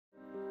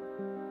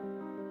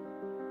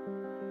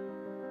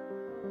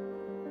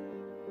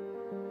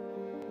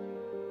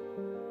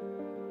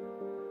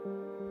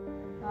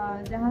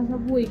जहाँ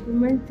सब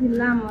इक्विपमेंट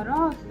थिला हमर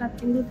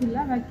स्टार्टिंग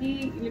थिला बाकी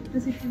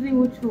इलेक्ट्रिसिटी भी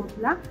यूज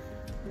होता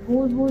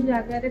बहुत बहुत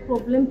जगह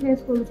प्रोब्लेम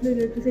फेस करूँ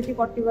इलेक्ट्रिसिटी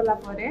कटिगला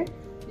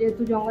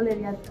जेहेतु जंगल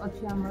एरिया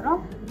अच्छी आमर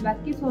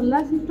बाकी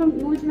सोलार सिस्टम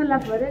यूज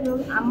होगापर जो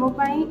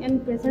आमपाई एंड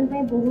पेसेंट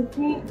बहुत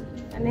ही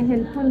माने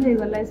हेल्पफुल हो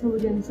गला सब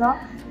जिन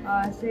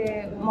से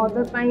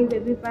मदर पाई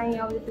बेबी पाई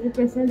आ जितने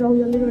पेसेंट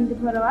रोज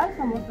 24 आवर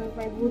समस्त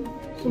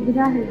बहुत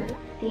सुविधा हो गला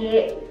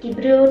ते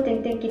किब्रो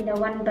तें किंदा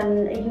वन बन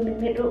ह्यूमन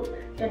मेरो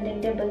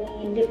तें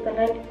बनी लिप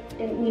कलाइट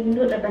तें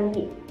निम्नो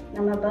बनी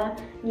नमाबा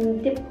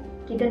निमतिप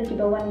किdan ki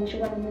bawan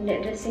chuan le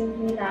dressing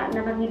ni la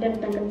namang idan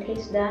tangam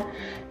thais da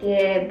te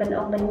ban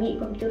ong ban mi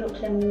kom tu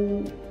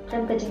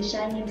klem ka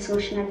jinsha ni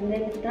social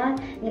ni ta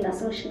ni la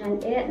social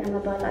e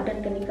namaba la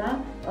dan kanika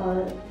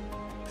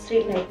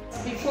street light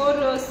before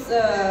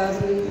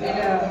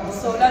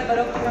solar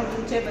barokina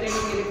munche bare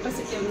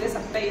electricity unde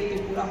supply itti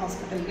pura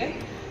hospital ge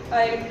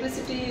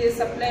electricity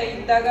supply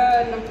iddaga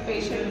nam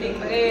patient ge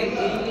bare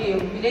daily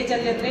village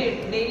alli andre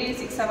daily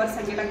 6 hours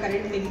angela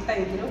current tegta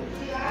idru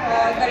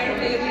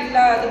current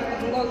irilla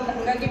adu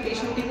hangage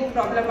patient igu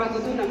problem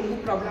agodu namgu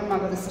problem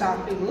agodu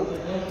staff igu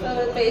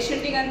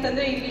patient ige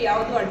antandre illi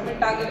yavadu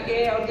admit agake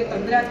avrige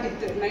tondre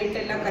agtittu night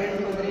ella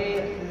current hodre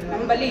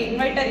namballi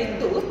inverter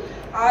ittu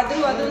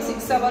ಆದರೂ ಅದು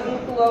 6 hours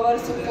 2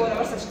 hours 4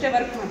 hours ಅಷ್ಟೇ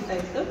work ಮಾಡ್ತಾ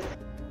ಇತ್ತು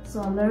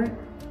solar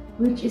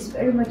which is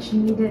very much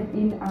needed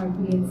in our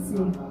BNC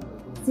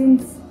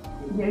since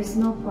there is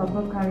no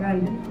proper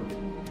current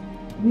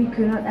we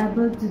could not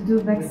able to do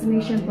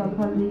vaccination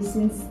properly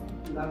since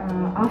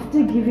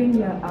after giving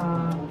your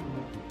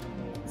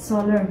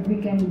solar we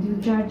can do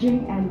charging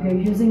and we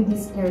are using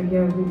this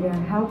carrier with the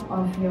help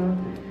of your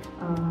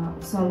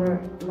solar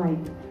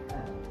light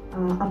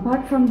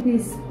apart from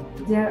this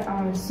there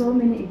are so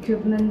many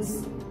equipments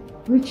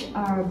which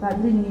are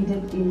badly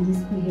needed in this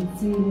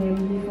PHC,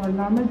 namely for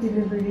normal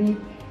delivery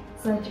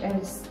such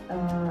as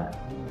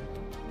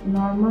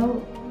normal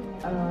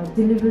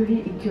delivery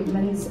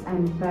equipments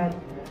and bed.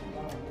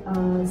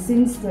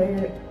 Since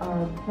there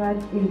are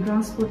bed in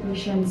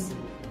transportations,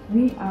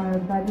 we are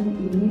badly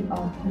in need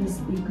of this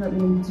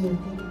equipment too.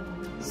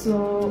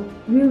 So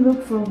we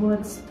look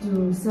forward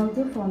to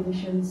SELCO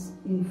Foundations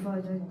in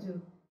further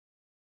too.